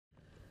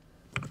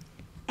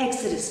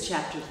Exodus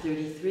chapter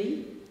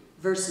 33,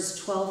 verses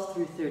 12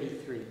 through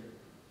 33.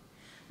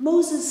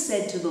 Moses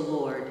said to the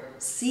Lord,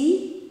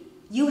 "See,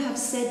 you have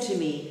said to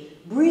me,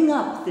 'Bring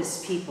up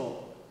this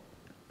people,'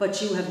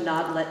 but you have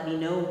not let me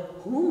know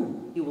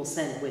whom you will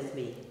send with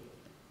me.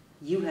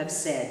 You have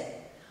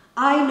said,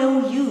 'I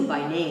know you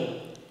by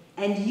name,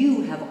 and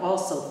you have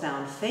also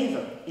found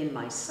favor in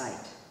my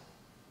sight.'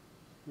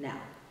 Now,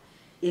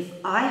 if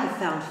I have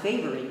found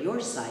favor in your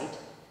sight,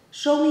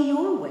 show me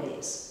your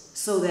ways,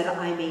 so that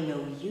I may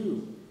know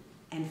you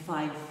and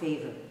find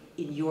favor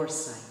in your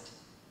sight.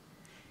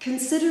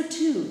 Consider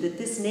too that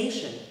this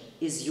nation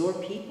is your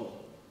people."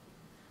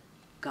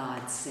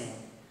 God said,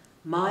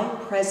 "My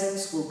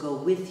presence will go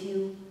with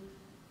you,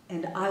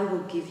 and I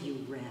will give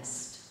you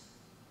rest."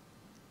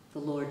 The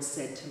Lord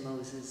said to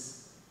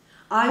Moses,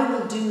 "I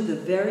will do the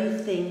very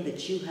thing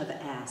that you have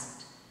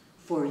asked,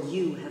 for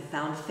you have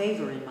found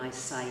favor in my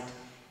sight,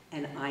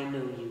 and I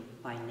know you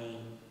by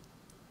name."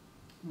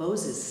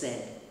 Moses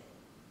said,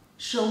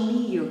 "Show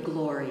me your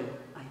glory,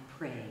 I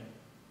pray."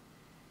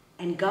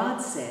 And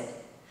God said,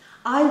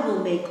 "I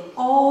will make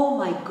all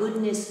my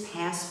goodness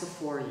pass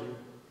before you,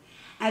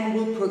 and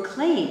will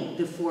proclaim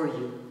before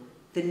you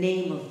the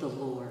name of the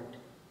Lord.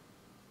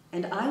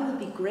 And I will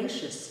be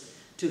gracious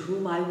to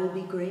whom I will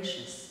be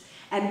gracious,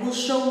 and will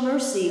show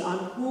mercy on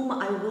whom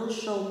I will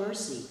show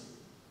mercy.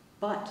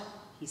 But,"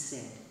 he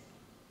said,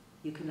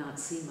 "you cannot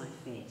see my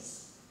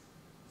face,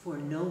 for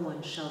no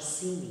one shall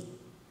see me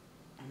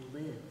and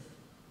live."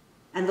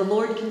 And the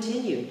Lord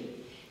continued,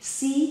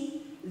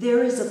 "See,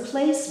 there is a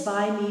place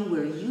by me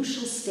where you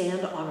shall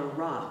stand on a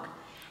rock,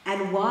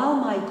 and while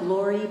my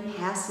glory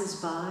passes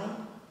by,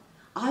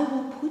 I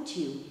will put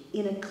you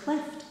in a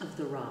cleft of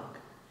the rock,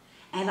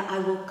 and I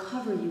will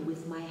cover you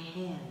with my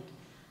hand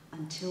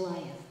until I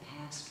have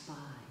passed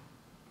by.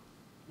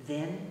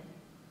 Then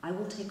I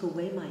will take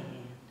away my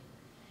hand,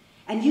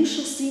 and you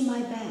shall see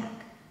my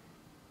back,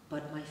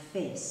 but my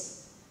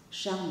face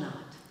shall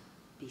not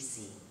be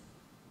seen."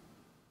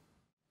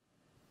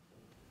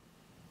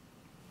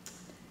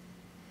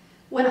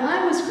 When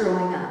I was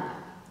growing up,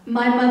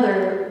 my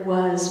mother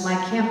was my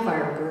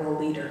campfire girl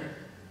leader.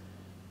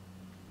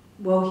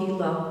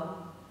 Wohelo.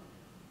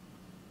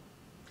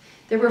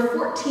 There were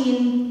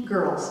 14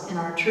 girls in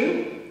our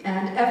troop,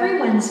 and every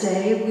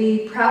Wednesday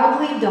we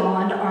proudly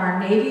donned our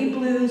navy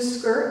blue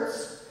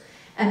skirts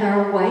and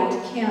our white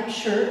camp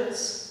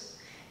shirts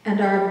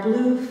and our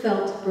blue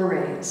felt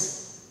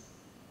berets,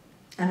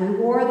 and we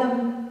wore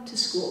them to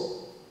school.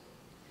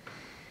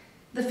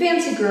 The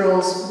fancy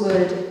girls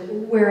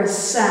would wear a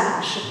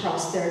sash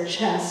across their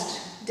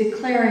chest,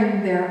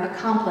 declaring their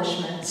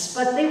accomplishments,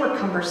 but they were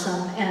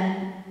cumbersome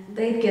and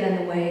they'd get in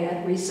the way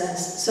at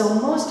recess, so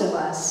most of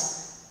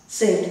us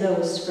saved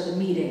those for the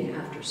meeting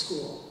after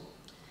school.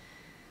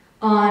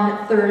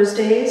 On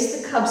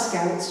Thursdays, the Cub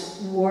Scouts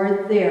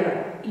wore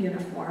their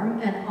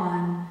uniform, and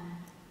on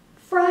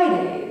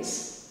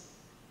Fridays,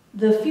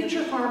 the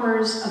Future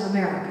Farmers of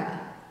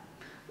America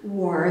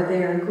wore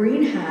their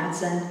green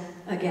hats and,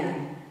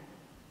 again,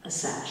 a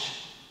sash.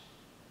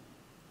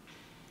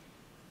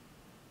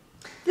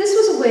 This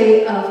was a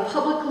way of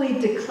publicly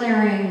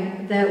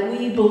declaring that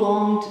we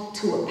belonged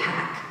to a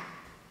pack,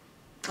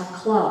 a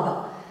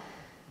club,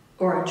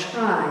 or a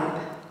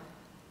tribe.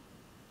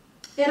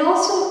 It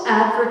also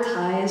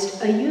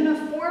advertised a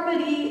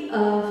uniformity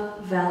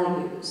of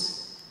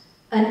values,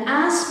 an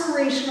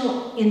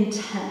aspirational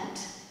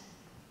intent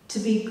to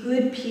be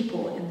good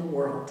people in the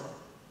world.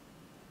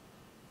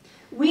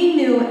 We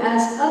knew,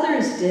 as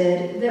others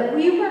did, that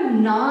we were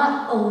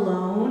not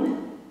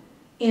alone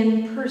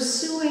in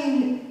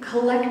pursuing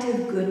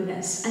collective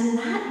goodness, and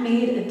that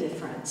made a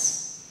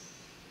difference.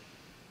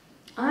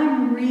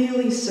 I'm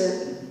really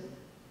certain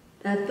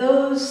that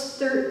those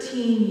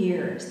 13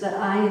 years that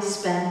I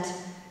spent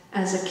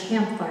as a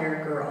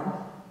campfire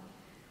girl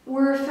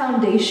were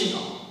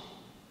foundational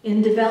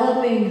in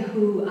developing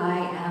who I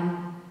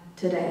am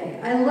today.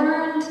 I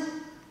learned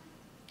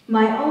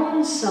my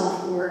own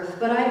self-worth,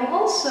 but I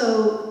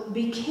also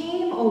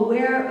became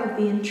aware of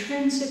the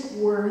intrinsic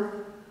worth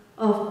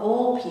of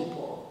all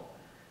people,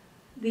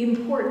 the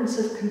importance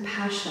of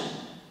compassion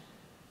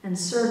and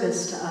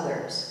service to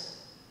others.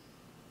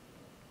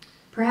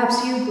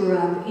 Perhaps you grew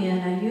up in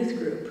a youth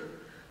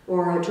group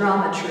or a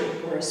drama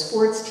troupe or a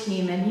sports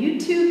team, and you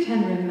too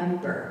can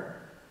remember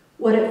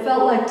what it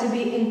felt like to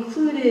be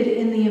included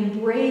in the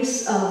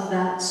embrace of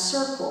that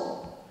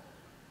circle,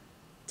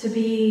 to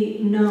be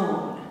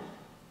known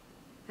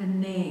and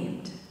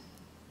named,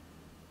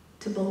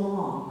 to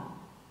belong.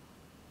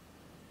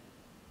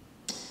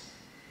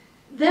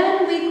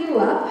 Then we grew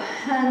up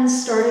and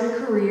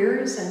started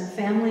careers and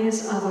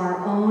families of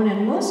our own,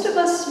 and most of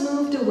us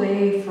moved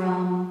away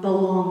from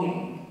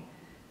belonging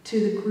to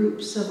the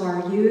groups of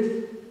our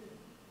youth.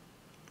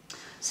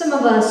 Some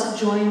of us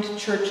joined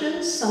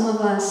churches, some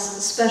of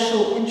us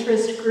special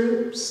interest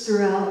groups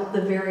throughout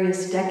the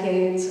various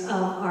decades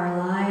of our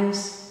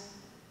lives,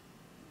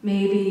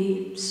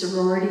 maybe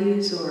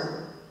sororities or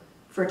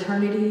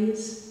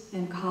fraternities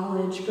in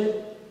college,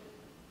 but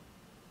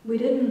we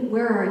didn't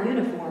wear our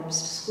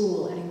uniforms to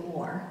school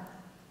anymore.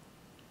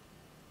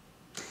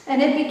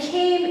 And it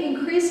became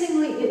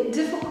increasingly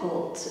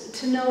difficult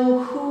to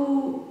know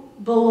who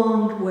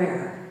belonged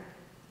where.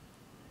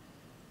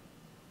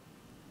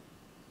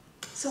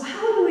 So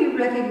how do we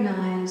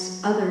recognize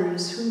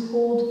others who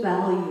hold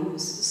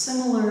values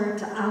similar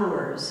to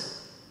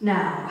ours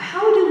now?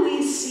 How do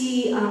we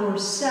see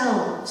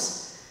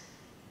ourselves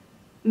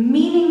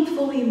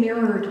meaningfully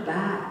mirrored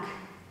back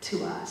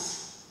to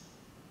us?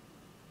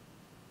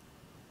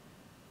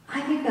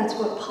 I think that's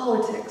what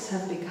politics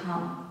have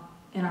become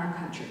in our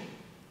country.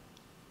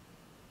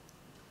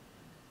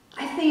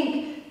 I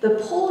think the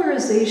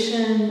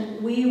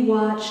polarization we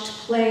watched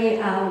play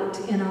out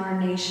in our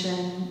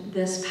nation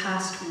this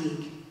past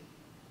week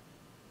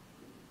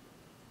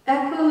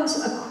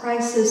echoes a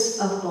crisis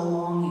of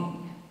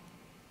belonging,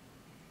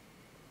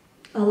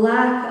 a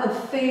lack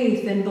of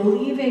faith in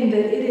believing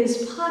that it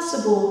is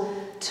possible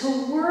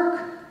to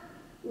work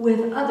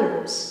with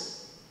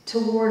others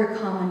toward a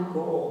common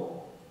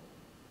goal.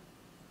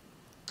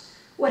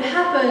 What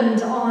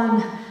happened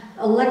on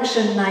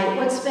election night,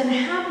 what's been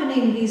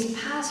happening these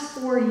past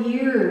 4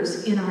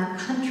 years in our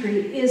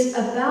country is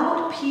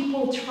about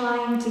people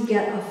trying to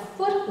get a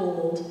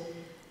foothold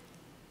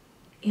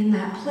in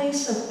that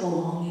place of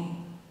belonging.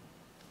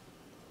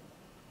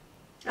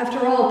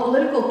 After all,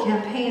 political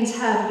campaigns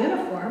have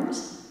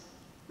uniforms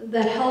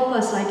that help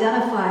us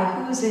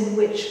identify who's in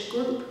which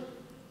group.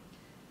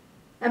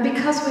 And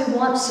because we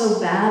want so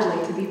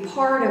badly to be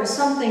part of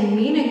something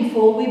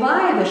meaningful, we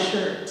buy the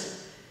shirt,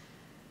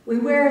 we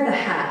wear the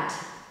hat,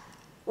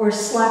 or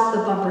slap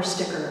the bumper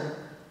sticker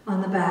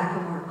on the back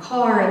of our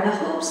car in the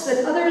hopes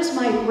that others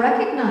might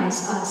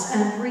recognize us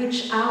and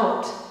reach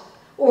out,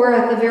 or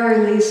at the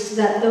very least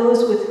that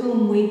those with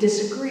whom we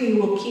disagree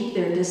will keep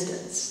their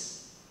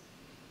distance.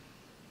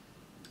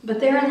 But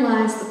therein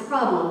lies the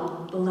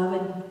problem,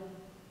 beloved.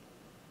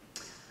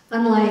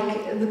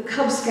 Unlike the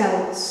Cub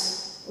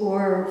Scouts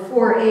or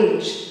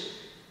 4-H,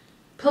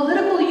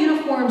 political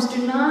uniforms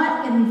do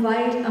not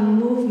invite a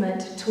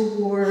movement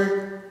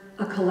toward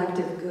a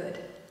collective good.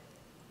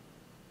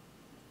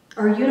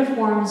 Our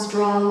uniforms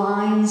draw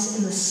lines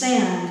in the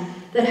sand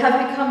that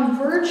have become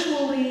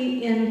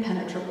virtually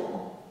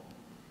impenetrable.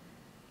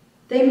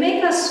 They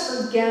make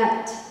us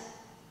forget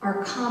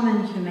our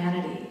common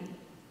humanity.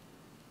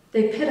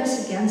 They pit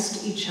us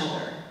against each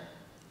other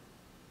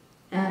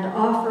and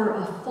offer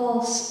a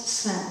false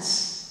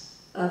sense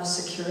of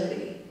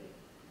security.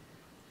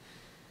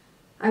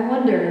 I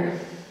wonder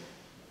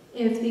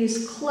if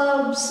these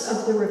clubs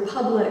of the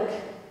Republic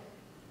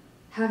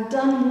have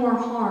done more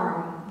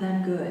harm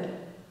than good.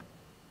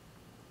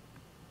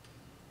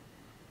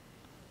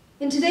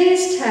 In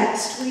today's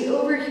text, we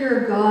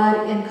overhear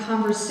God in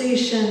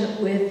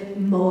conversation with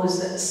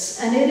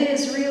Moses, and it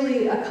is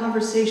really a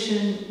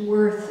conversation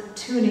worth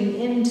tuning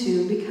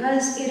into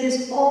because it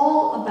is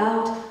all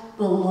about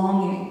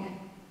belonging.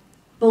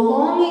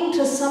 Belonging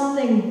to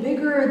something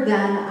bigger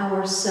than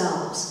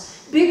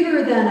ourselves,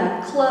 bigger than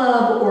a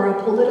club or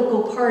a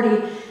political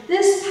party.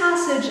 This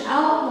passage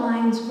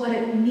outlines what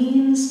it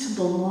means to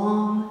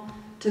belong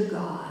to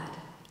God.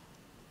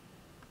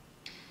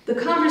 The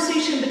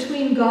conversation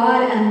between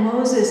God and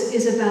Moses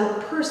is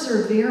about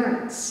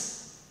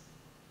perseverance.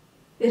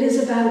 It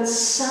is about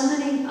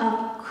summoning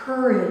up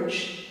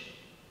courage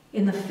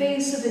in the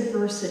face of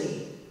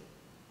adversity.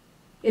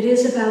 It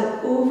is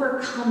about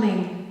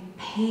overcoming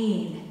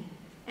pain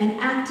and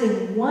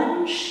acting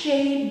one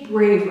shade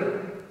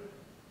braver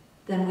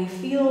than we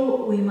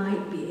feel we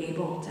might be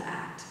able to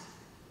act.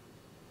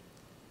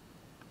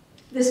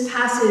 This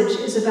passage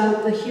is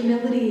about the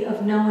humility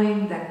of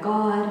knowing that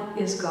God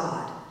is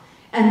God.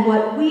 And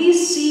what we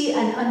see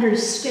and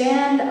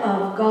understand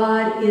of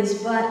God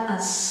is but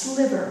a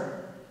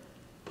sliver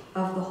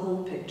of the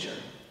whole picture.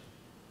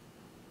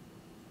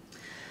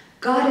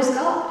 God is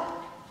God.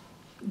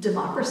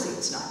 Democracy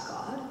is not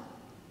God.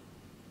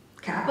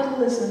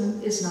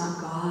 Capitalism is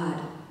not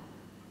God.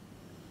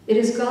 It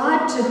is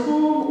God to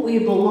whom we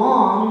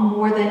belong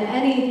more than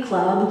any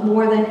club,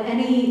 more than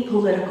any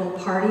political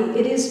party.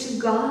 It is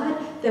to God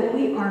that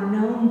we are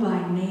known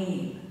by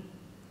name,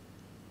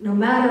 no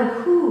matter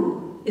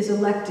who is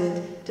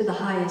elected to the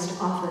highest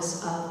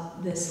office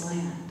of this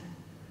land.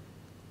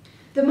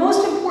 The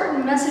most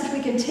important message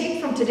we can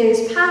take from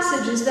today's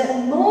passage is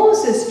that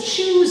Moses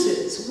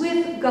chooses,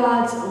 with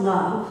God's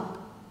love,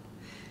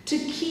 to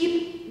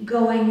keep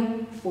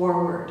going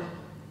forward.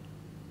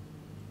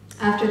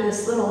 After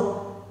this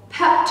little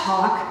pep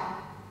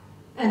talk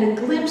and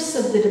a glimpse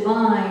of the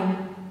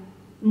divine,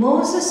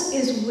 Moses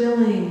is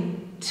willing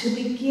to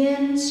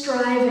begin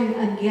striving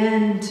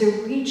again to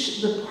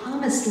reach the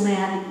promised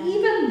land,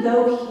 even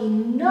though he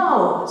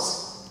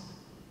knows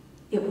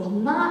it will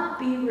not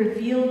be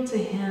revealed to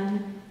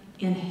him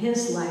in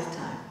his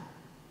lifetime.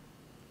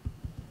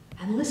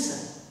 And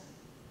listen,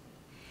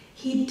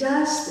 he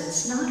does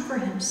this not for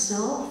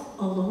himself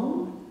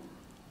alone,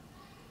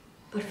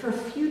 but for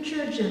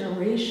future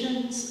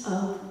generations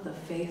of the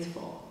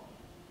faithful.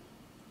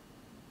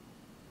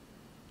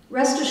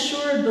 Rest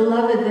assured,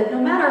 beloved, that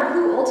no matter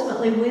who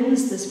ultimately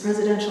wins this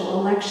presidential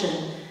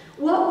election,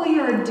 what we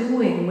are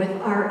doing with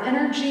our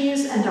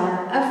energies and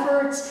our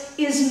efforts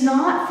is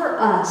not for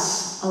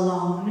us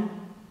alone,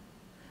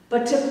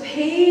 but to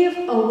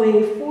pave a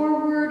way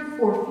forward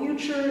for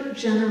future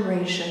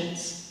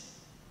generations.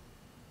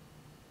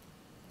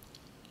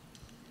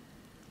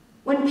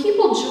 When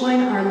people join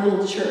our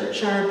little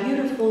church, our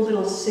beautiful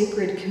little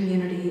sacred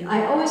community,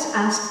 I always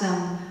ask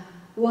them,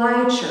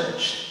 why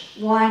church?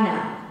 Why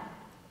now?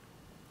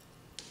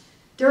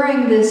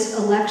 During this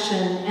election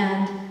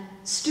and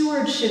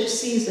stewardship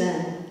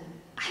season,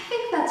 I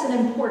think that's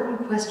an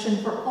important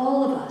question for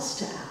all of us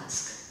to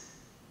ask.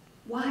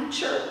 Why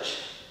church?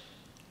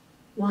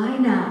 Why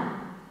now?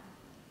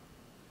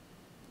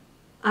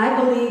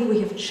 I believe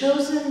we have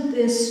chosen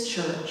this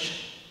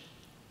church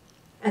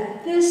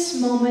at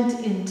this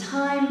moment in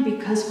time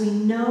because we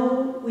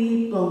know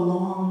we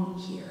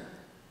belong here.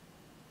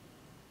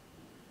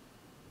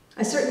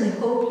 I certainly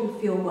hope you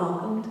feel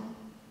welcomed,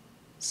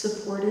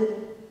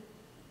 supported,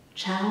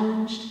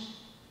 challenged,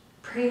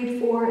 prayed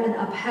for, and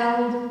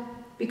upheld,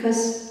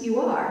 because you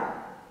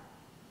are,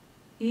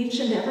 each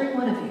and every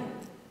one of you.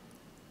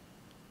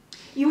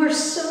 You are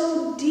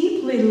so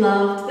deeply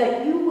loved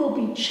that you will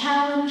be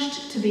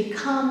challenged to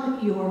become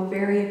your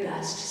very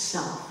best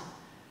self.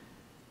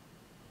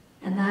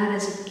 And that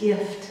is a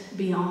gift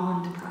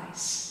beyond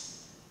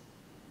price.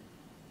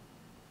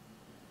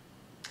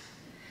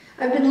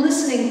 I've been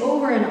listening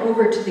over and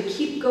over to the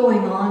Keep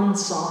Going On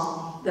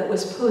song that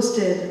was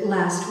posted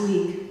last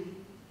week.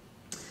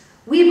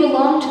 We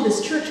belong to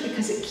this church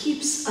because it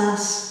keeps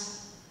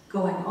us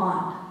going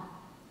on.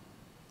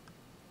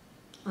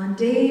 On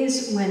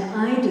days when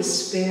I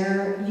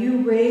despair,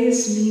 you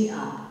raise me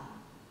up.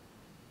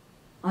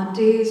 On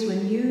days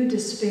when you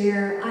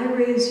despair, I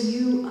raise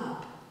you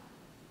up.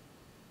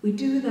 We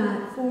do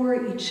that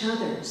for each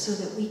other so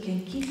that we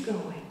can keep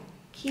going,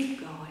 keep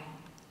going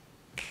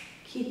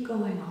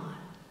on.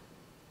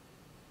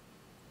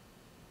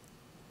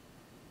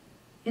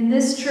 In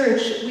this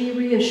church, we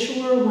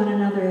reassure one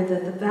another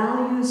that the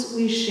values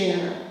we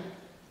share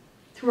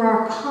through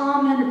our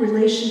common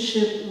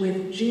relationship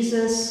with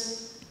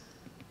Jesus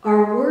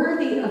are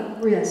worthy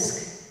of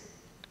risk.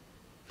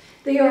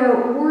 They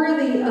are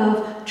worthy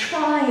of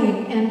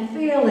trying and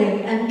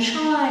failing and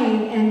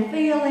trying and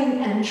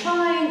failing and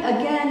trying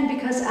again,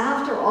 because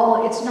after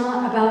all, it's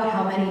not about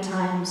how many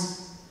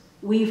times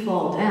we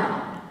fall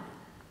down.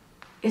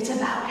 It's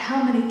about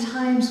how many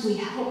times we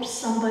help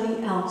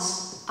somebody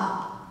else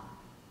up.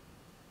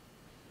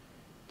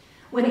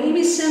 When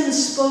Amy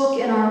Sims spoke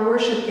in our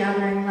worship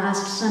gathering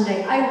last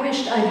Sunday, I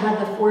wished I'd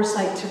had the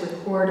foresight to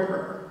record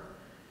her.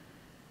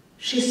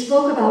 She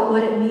spoke about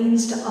what it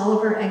means to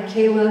Oliver and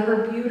Kayla,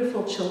 her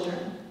beautiful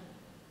children,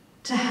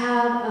 to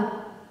have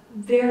a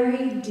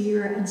very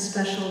dear and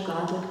special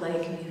godly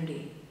play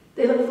community.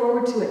 They look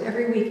forward to it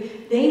every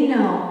week. They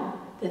know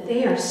that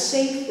they are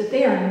safe, that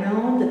they are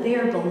known, that they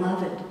are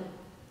beloved,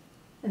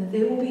 and that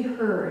they will be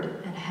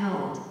heard and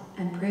held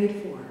and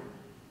prayed for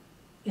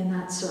in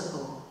that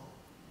circle.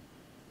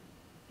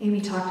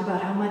 Amy talked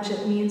about how much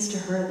it means to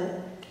her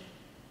that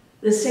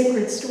the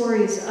sacred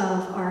stories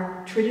of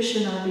our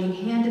tradition are being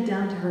handed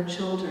down to her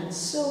children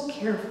so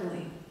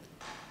carefully,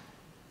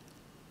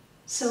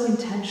 so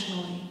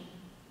intentionally,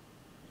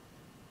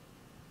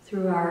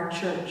 through our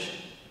church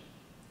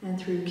and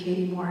through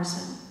Katie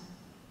Morrison.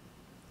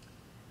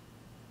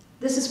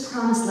 This is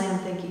promised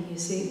land thinking, you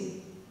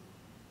see.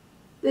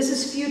 This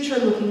is future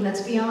looking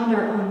that's beyond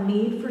our own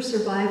need for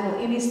survival.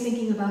 Amy's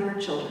thinking about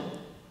her children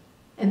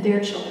and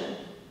their children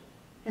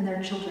and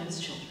their children's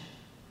children.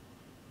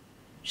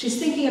 She's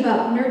thinking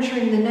about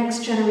nurturing the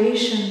next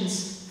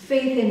generation's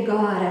faith in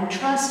God and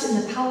trust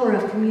in the power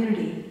of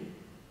community.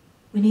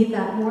 We need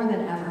that more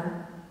than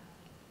ever.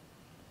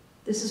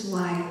 This is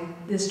why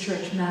this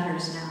church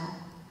matters now.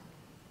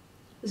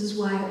 This is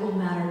why it will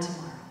matter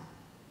tomorrow,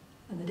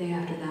 and the day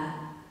after that,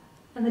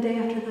 and the day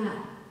after that.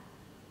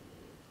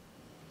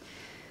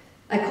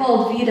 I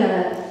called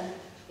Vida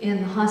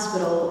in the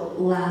hospital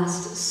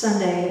last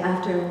Sunday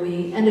after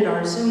we ended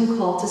our Zoom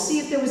call to see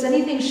if there was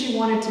anything she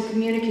wanted to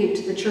communicate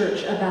to the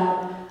church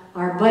about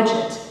our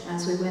budget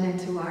as we went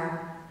into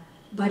our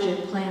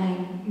budget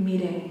planning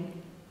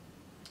meeting.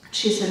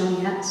 She said, oh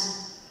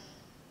yes.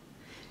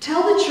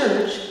 Tell the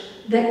church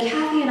that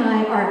Kathy and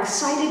I are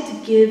excited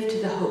to give to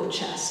the Hope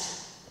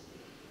Chest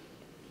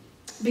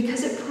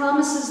because it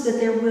promises that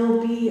there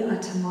will be a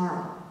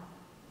tomorrow.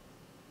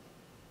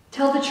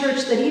 Tell the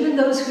church that even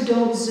those who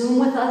don't Zoom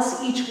with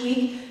us each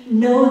week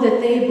know that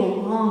they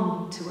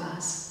belong to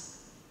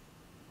us.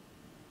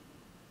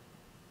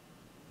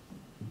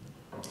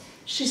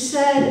 She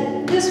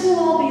said, this will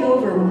all be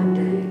over one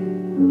day.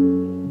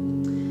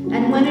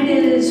 And when it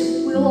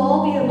is, we'll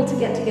all be able to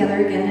get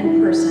together again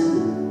in person.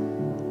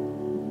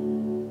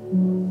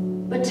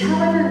 But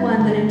tell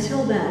everyone that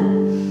until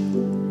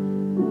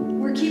then,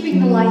 we're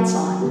keeping the lights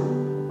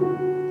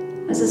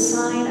on as a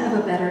sign of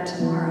a better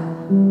tomorrow.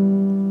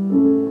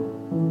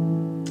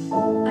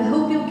 I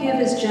hope you'll give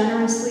as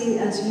generously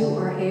as as you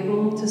are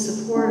able to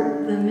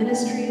support the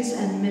ministries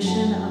and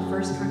mission of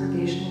First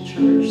Congregational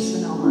Church,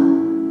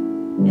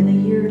 Sonoma, in the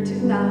year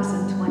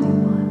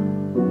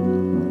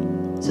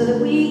 2021, so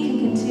that we can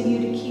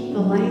continue to keep the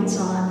lights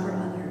on